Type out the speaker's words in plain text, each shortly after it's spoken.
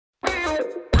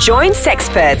Join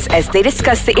sexperts as they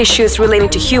discuss the issues relating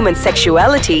to human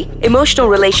sexuality, emotional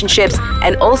relationships,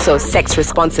 and also sex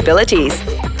responsibilities.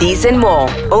 These and more,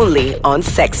 only on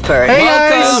Sexpert. Hey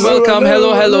welcome.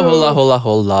 Hello,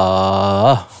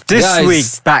 hola. This Guys. week,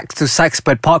 back to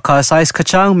Sexpert Podcast. Ais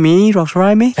Kacang, me, Dr.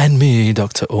 Raimi. And me,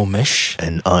 Dr. Omesh.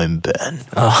 And I'm Ben.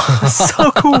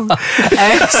 So cool.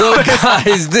 So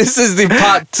guys, this is the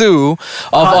part 2 of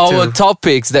Part our two.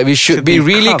 topics that we should be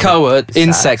really covered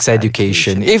in sex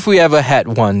education. If we ever had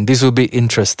one, this will be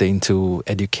interesting to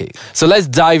educate. So let's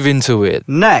dive into it.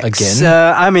 Next,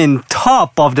 Again.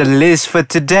 top of the list for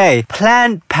today.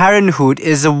 Planned Parenthood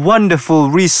is a wonderful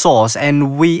resource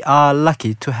and we are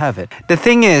lucky to have it. The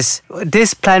thing is,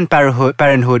 this Planned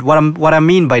Parenthood, what I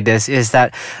mean by this is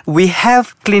that we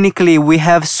have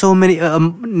so many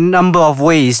number of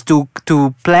ways to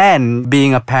plan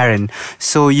being a parent.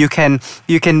 So you can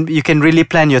really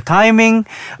plan your timing,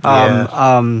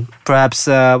 perhaps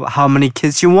how many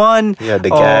kids you want. Yeah,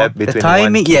 the or gap between the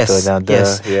timing. one kid to Yes, another.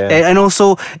 yes. Yeah. And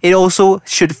also it also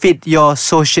should fit your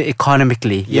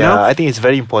socio-economically. You know? I think it's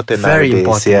very important Very nowadays.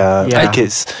 important. Yeah, Yeah.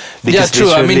 because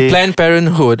True. I mean, literally- Planned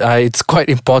Parenthood, it's quite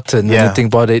important when you Yeah.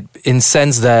 think about it, in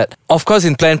sense that, of course,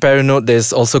 in Planned Parenthood,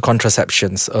 there's also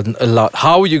contraceptions a lot.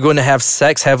 How are you going to have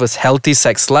sex, have a healthy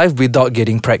sex life without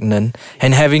getting pregnant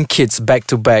and having kids back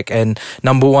to back? And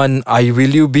number one, are you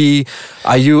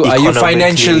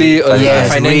financially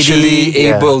Yes, ready.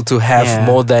 able to have Yeah.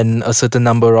 more than a certain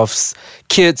number of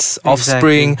kids,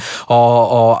 offspring,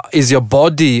 or is your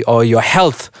body or your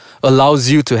health allows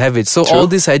you to have it? So all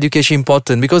this education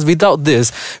important, because without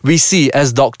this, we see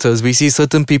as doctors, we see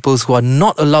certain people who are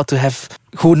not allowed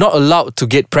to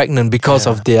get pregnant because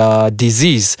of their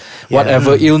disease,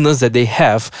 whatever illness that they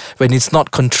have. When it's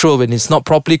not controlled, when it's not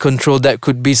properly controlled, that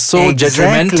could be so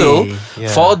detrimental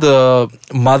for the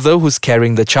mother who's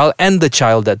carrying the child and the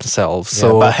child themselves.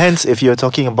 So but hence, if you're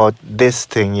talking about this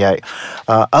thing,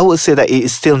 I would say that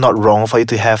it's still not wrong for you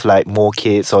to have like more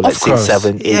kids or like Of 6, course.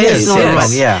 7, 8 Yeah, it's kids. not Yes.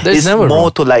 wrong, yeah. There's It's never more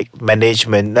wrong. to like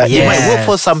management. It Yes. might work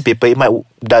for some people. It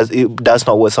does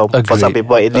not work for some Agreed.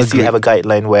 people. At least you have a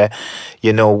guideline where,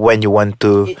 when you want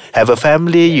to have a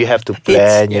family, you have to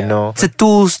plan. It's the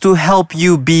tools to help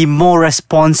you be more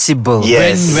responsible.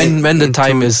 Yes. when the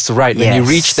time is right, when you Yes.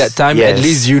 reach that time, Yes. at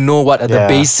least you know what are the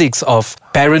basics of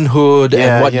parenthood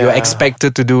and what you're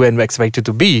expected to do and expected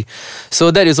to be.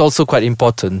 So that is also quite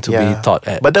important to be taught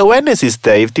at. But the awareness is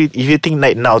there. If you think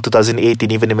like now, 2018,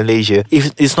 even in Malaysia,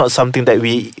 if it's not something that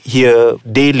we hear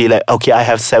daily, like, okay, I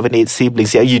have 7, 8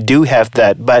 siblings. Yeah, you do have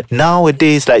that. But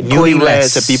nowadays, like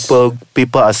newlyweds,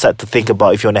 people are start to think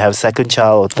about if you want to have second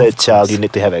child or third child, you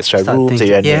need to have extra Start rooms.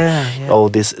 thinking, And all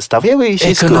this stuff. Yeah, which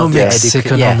is good. Economics,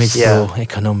 economics, Yes. bro.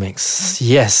 Economics.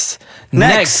 Yes.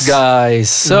 Next. Guys.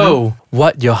 So,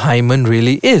 what your hymen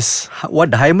really is?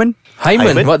 What the hymen?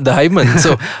 Hymen, what the hymen?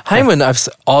 So hymen,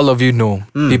 all of you know.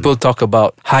 People talk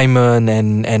about hymen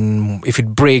and if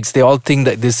it breaks, they all think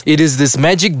that it is this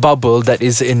magic bubble that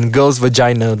is in girl's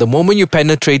vagina. The moment you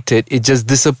penetrate it, it just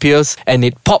disappears and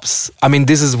it pops. I mean,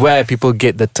 this is where people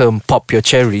get the term pop your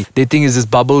cherry. They think it's this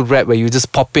bubble wrap where you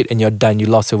just pop it and you're done. You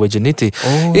lost your virginity.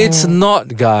 It's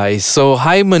not, guys. So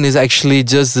hymen is actually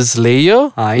just this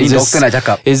layer. Ini doktor nak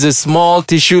cakap. It's a small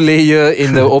tissue layer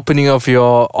in the opening of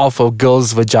a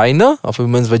girl's vagina, of a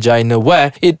woman's vagina,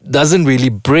 where it doesn't really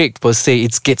break per se.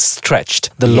 It gets stretched.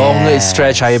 The longer it's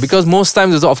stretched, higher. Because most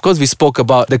times, of course, we spoke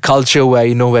about the culture where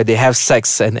where they have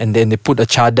sex and then they put a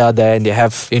chadar there and they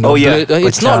have blood.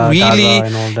 It's not really.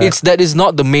 That is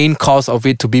not the main cause of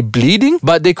it to be bleeding.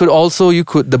 But they could also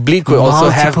the bleed could also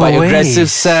have by Multiple aggressive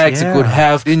ways. sex. It could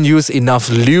have didn't use enough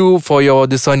lube for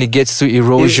this one. It gets to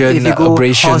erosion, if you go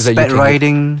abrasions that you horseback can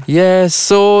riding. Yes,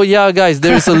 so guys,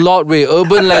 there is a lot way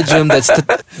urban legend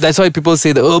that's why people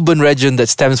say the urban legend that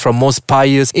stems from most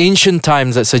pious ancient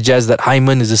times that suggests that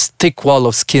hymen is a thick wall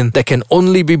of skin that can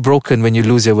only be broken when you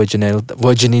lose your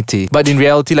virginity. But in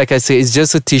reality, like I say, it's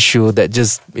just a tissue that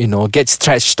just gets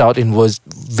stretched out in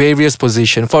various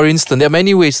positions. For instance, there are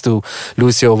many ways to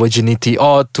lose your virginity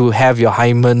or to have your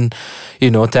hymen,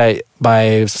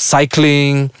 by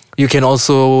cycling. You can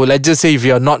also, let's just say if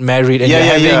you're not married and you're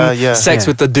having sex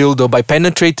with a dildo, by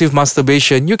penetrative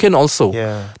masturbation, you can also,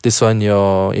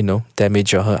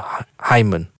 damage your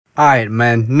hymen. Alright,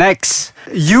 man. Next,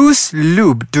 use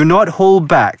lube. Do not hold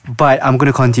back. But I'm going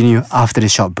to continue after the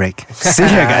short break. See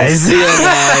ya, guys. See ya,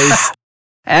 guys.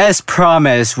 As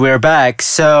promised, we're back.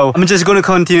 So I'm just going to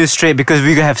continue straight because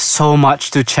we have so much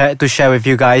to share with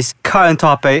you guys. Current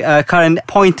topic, current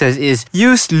pointers is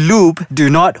use lube.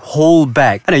 Do not hold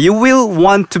back. I know you will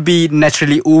want to be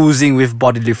naturally oozing with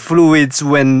bodily fluids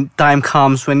when time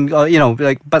comes.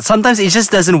 But sometimes it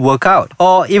just doesn't work out.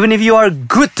 Or even if you are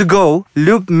good to go,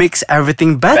 lube makes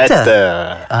everything better.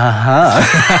 Yeah.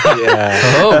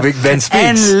 Oh, Big Ben speaks.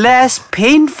 And less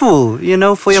painful,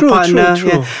 for your partner. True.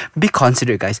 Yeah. Be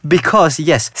considerate, guys, because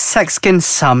yes, sex can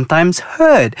sometimes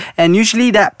hurt, and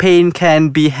usually that pain can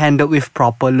be handled with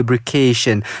proper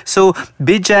lubrication. So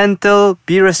be gentle,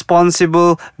 be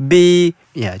responsible, be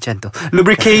gentle.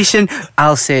 Lubrication,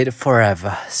 I'll say it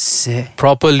forever.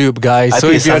 Proper lube, guys. I So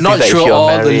think if you're something not that if sure you're all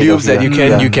the married or lubes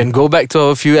that you can go back to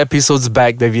a few episodes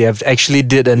back that we have actually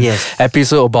did an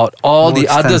episode about all More the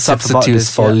other extensive about substitutes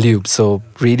this, for lube. So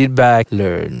read it back,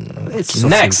 learn. It's so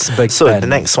Next, Big So Ben. the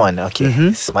next one, okay,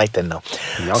 it's my turn now.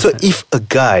 Your So turn. if a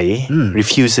guy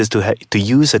refuses to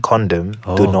use a condom,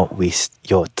 do not waste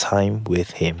your time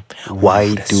with him.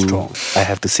 Why that's do strong. I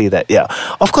have to say that? Yeah,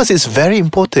 of course, it's very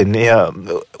important. Yeah,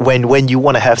 when you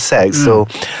want to have sex. So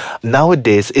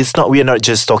nowadays, we're not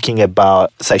just talking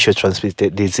about sexual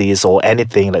transmitted disease or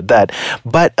anything like that,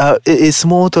 but it's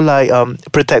more to like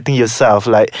protecting yourself.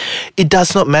 Like it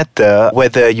does not matter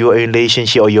whether you're in a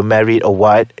relationship or you're married or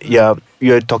what. Yeah.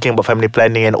 You're talking about family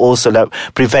planning and also like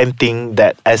preventing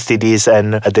that STDs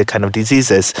and other kind of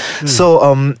diseases.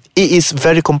 So it is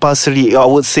very compulsory. I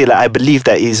would say, like, I believe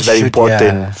that is very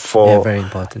important for very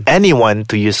important. anyone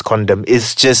to use condom.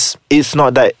 It's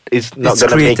not gonna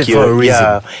make created you for a reason.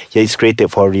 Yeah, it's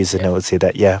created for a reason. I would say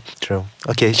that. Yeah, true.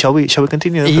 Okay, shall we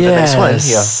continue for the next one?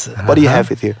 Yes. Yeah. What do you have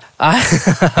with you?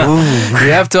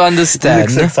 You have to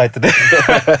understand, excited.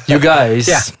 you guys.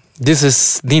 Yeah.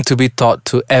 This need to be taught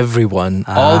to everyone.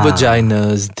 All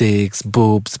vaginas, dicks,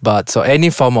 boobs, butts, or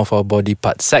any form of our body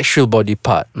part, sexual body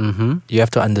part. You have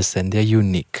to understand they're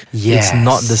unique. Yes. It's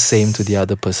not the same to the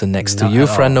other person next to Not you, at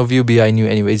front of you, behind you.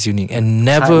 Anyway, it's unique. And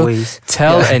never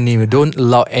Sideways. don't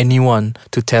allow anyone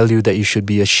to tell you that you should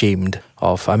be ashamed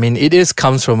of. I mean, it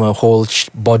comes from a whole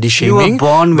body You were shaming.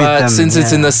 born with but them, since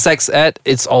it's in yeah. a sex ed,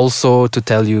 it's also to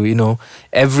tell you,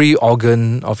 every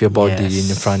organ of your body Yes. in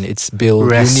the front, it's built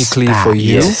Respect. uniquely for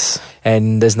you. Yes.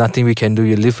 And there's nothing we can do.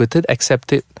 You live with it,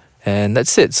 accept it. And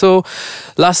that's it. So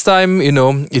last time,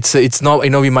 it's not,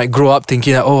 we might grow up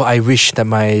thinking that, I wish that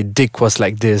my dick was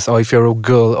like this. Or if you're a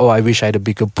girl, I wish I had a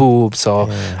bigger boobs. Or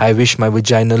I wish my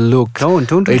vagina looked Don't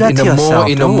do that to yourself.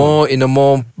 in a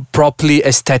more properly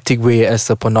aesthetic way as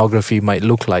the pornography might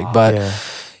look like. But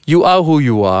you are who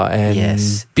you are, and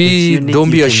Yes. It's unique,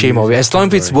 don't be you can ashamed use of it. it, As long as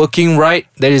don't it's worry. working right,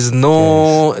 there's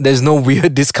no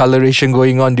weird discoloration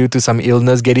going on due to some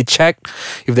illness. Get it checked.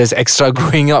 If there's extra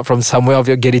growing up from somewhere of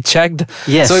your, get it checked.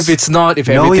 Yes. So if it's not, if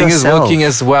Know everything is yourself. working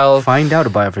as well, Find out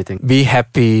about everything. be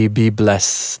happy, be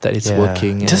blessed that it's Yeah.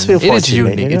 working. Just and feel it is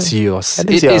fortunate, unique. It's yours. It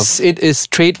is yours. It is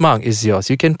trademark. Is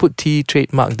yours. You can put T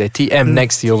trademark there, TM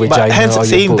next to your vagina. But hence or your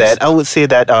saying boobs. that, I would say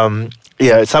that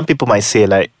some people might say,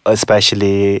 like,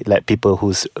 especially like people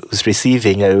who's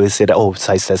receiving, they will say that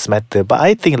size does matter. But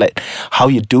I think like how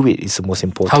you do it is the most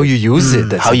important. How you use it.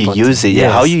 That's how you important. use it,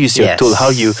 Yes. how you use your Yes. tool, how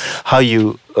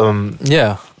you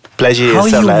Yeah. pleasure How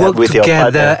yourself you like, work with your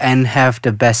together partner. and have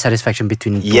the best satisfaction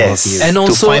between both Yes. of you. And To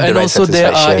also, find the right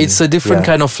there are, satisfaction. it's a different Yeah.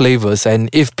 kind of flavors. And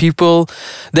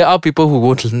there are people who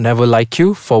would never like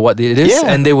you for what it is,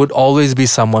 Yeah. and there would always be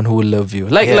someone who will love you.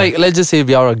 Like let's just say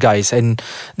we are guys, and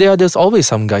there's always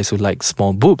some guys who like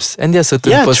small boobs, and there's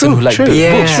certain Yeah, person true, who like true. big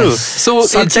Yes. boobs. So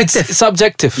Subjective. it's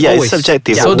subjective. Yeah, always. it's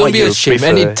subjective. So What don't be you ashamed,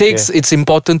 and prefer, it's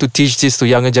important to teach this to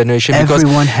younger generation because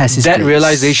Everyone has his that place.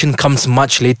 realization comes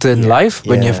much later in life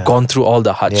when you have Yeah. gone through all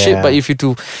the hardship. Yeah. But if you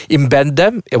to embed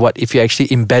them, if you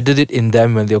actually embedded it in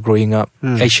them when they're growing up,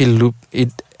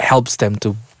 it helps them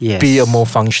to be a more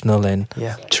functional and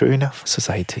Yeah, true enough.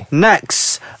 society.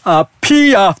 Next,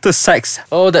 pee after sex.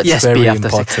 Oh, that's yes, very pee after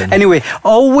important. sex. Anyway,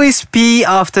 always pee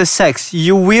after sex.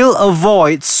 You will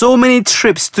avoid so many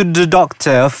trips to the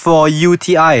doctor for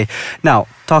UTI. Now,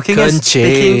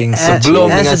 speaking sebelum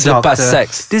as dengan a selepas doctor,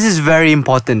 seks. this is very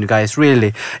important, guys.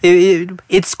 Really,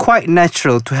 it's quite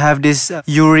natural to have this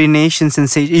urination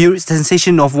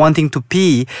sensation of wanting to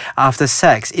pee after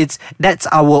sex. That's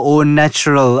our own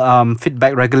natural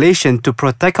feedback regulation to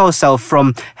protect ourselves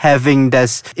from having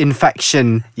this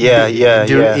infection.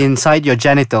 Inside your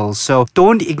genitals. So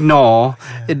don't ignore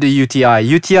the UTI.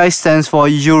 UTI stands for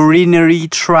urinary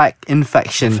tract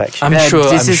infection. I'm sure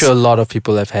a lot of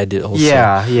people have had it also.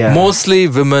 Yeah. Mostly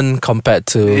women compared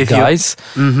to If you- guys.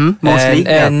 Mostly.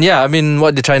 And I mean,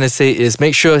 what they're trying to say is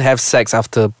make sure have sex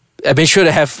after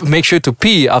make sure to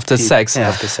pee after sex.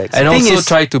 after sex. And Thing also is-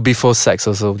 try to before sex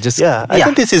also. Just I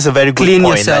think this is a very good Clean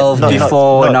point. yourself Not-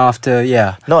 before and not, after.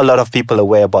 Yeah. not a lot of people are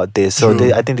aware about this, so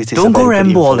I think this is Don't a go very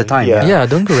good Rambo all the info. time. yeah,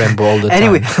 don't go ramble all the time.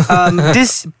 Anyway,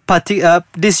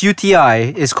 this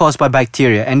UTI is caused by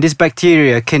bacteria, and this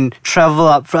bacteria can travel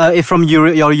up from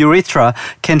your urethra,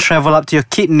 can travel up to your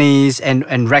kidneys and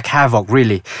wreak havoc.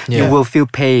 Really, you Yeah. will feel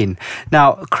pain.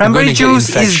 Now, cranberry gonna get juice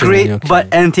is infection in great, your but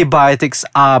antibiotics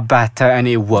are better, and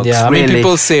it works. Yeah, I mean really.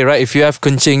 people say, right, if you have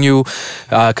kencing you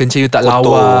tak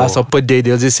lawas or pedih,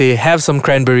 they'll just say have some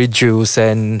cranberry juice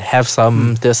and have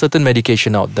some. There's certain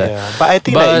medication out there. Yeah. But I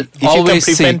think But like, if you can always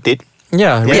prevent seek- it,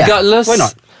 Yeah, Yeah. regardless. Why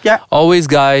not? Yeah. Always,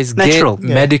 guys, Natural.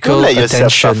 get medical don't let yourself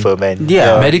attention. suffer, man.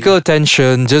 Yeah. Medical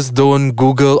attention. Just don't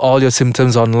Google all your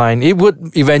symptoms online. It would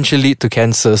eventually lead to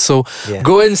cancer. So Yeah.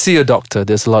 go and see a doctor.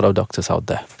 There's a lot of doctors out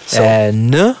there. So-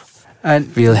 And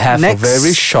And we'll have next, a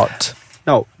very short.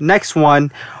 No, next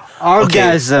one,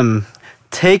 orgasm.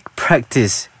 Take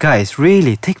practice, guys.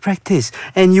 Really, take practice,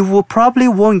 and you will probably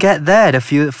won't get there the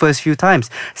first few times.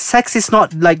 Sex is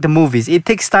not like the movies. It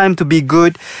takes time to be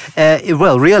good.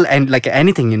 Real and like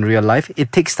anything in real life,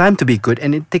 it takes time to be good,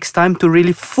 and it takes time to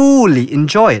really fully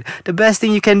enjoy it. The best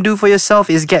thing you can do for yourself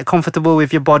is get comfortable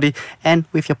with your body and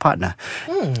with your partner.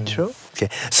 True. Okay.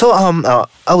 So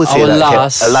I would say Our like,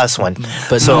 last- last one.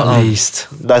 But so, not least.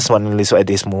 Last one at least at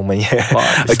this moment. Yeah.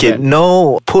 Wow, Okay.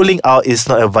 No, pulling out is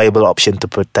not a viable option to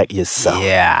protect yourself.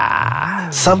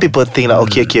 Yeah. Some people think like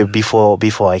okay, before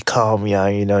I come,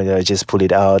 just pull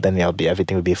it out and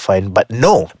everything will be fine. But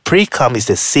no, pre-cum is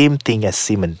the same thing as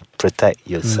semen. Protect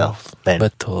yourself, man.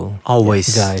 Betul.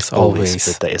 Always. Guys, always.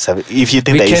 protect yourself. If you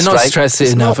think We that is cannot right, stress it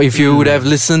it's enough. not. If you would have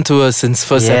listened to us since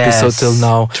first Yes. episode till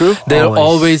now, True. there Always.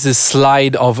 always is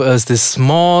slide of us, this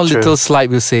small True. little slide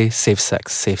will say safe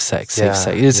sex, safe sex, safe Yeah,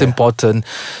 sex. It's yeah. important.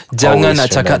 Jangan Always nak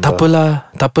cakap remember.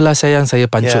 tak apalah sayang, saya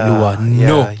pancut Yeah, luar. yeah.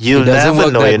 No, You'll it doesn't never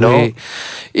work know, that you know. way.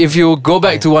 If you go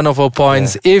back to one of our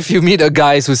points, if you meet a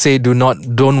guys who say don't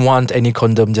want any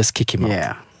condom, just kick him out.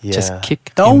 Yeah. Just Yeah.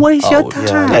 kick Don't him waste your out.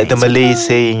 time. Yeah, like the Malay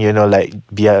saying, like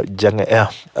biar jangan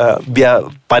biar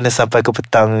panas sampai ke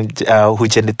petang,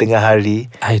 hujan di tengah hari.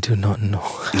 I do not know.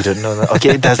 You don't know.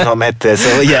 Okay, it does not matter.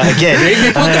 So yeah, again.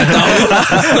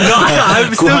 No,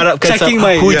 I'm Ku harapkan checking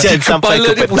my hujan sampai Kepala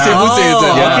ke dia petang. pusing-pusing je.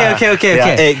 Oh, okay.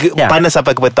 Yeah. Panas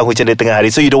sampai ke petang, hujan di tengah hari.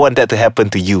 So you don't want that to happen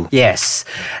to you. Yes.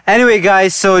 Anyway,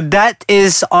 guys, so that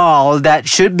is all that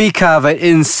should be covered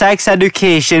in sex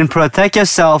education. Protect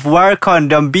yourself, wear a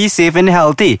condom, be safe and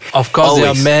healthy. Of course, there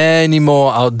are Always. many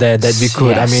more out there that we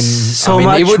could. Yes. I mean, So it would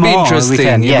much be more we interesting.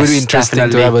 can. It would be Yes, interesting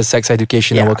definitely. to have a sex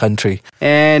education in Yeah. our country.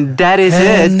 And that is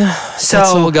And it. that's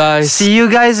all, guys. See you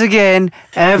guys again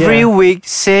every Yeah. week,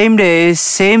 same day,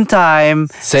 same time,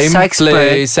 Same Sexpert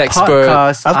place, Sexpert.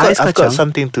 podcast. I've got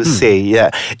something to say.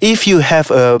 Yeah, if you have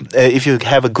a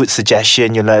good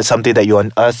suggestion, something that you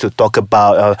want us to talk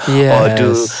about, or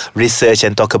do Yes. research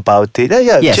and talk about it.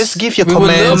 Yes. Just give your We would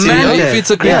love comments. to. Comment If it.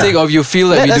 it's a critic Yeah. or you feel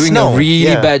like Let we're us doing a know.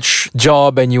 really Yeah. bad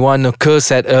job and you want to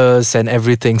curse at us and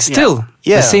everything, still.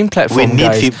 Yeah. The same platform, We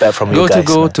need guys. feedback from go you guys,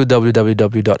 Go man. to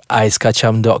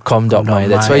www.aiskacham.com.my.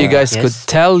 That's where you guys Yes. could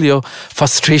tell your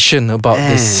frustration about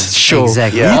this show.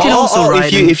 Exactly. Yeah. You can Or- also or write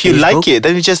if you in like Facebook. it,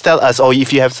 then you just tell us. Or if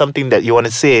you have something that you want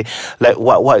to say, like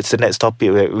what's the next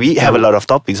topic? We have a lot of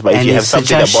topics, but if you Any have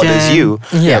something that bothers you,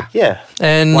 Yeah. yeah.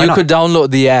 And Why you not? could download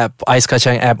the app, Ais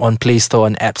Kachang app on Play Store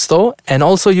and App Store. And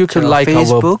also you could Our like our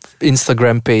Facebook.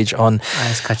 Instagram page on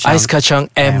Ais Kachang Ais Kachang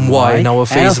MY. And our And our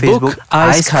Facebook, Facebook,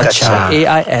 Ais Ais Kachang Kachang.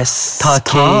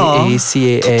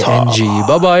 AISKACANG.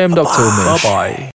 Bye bye, I'm Dr. Umesh. Bye-bye.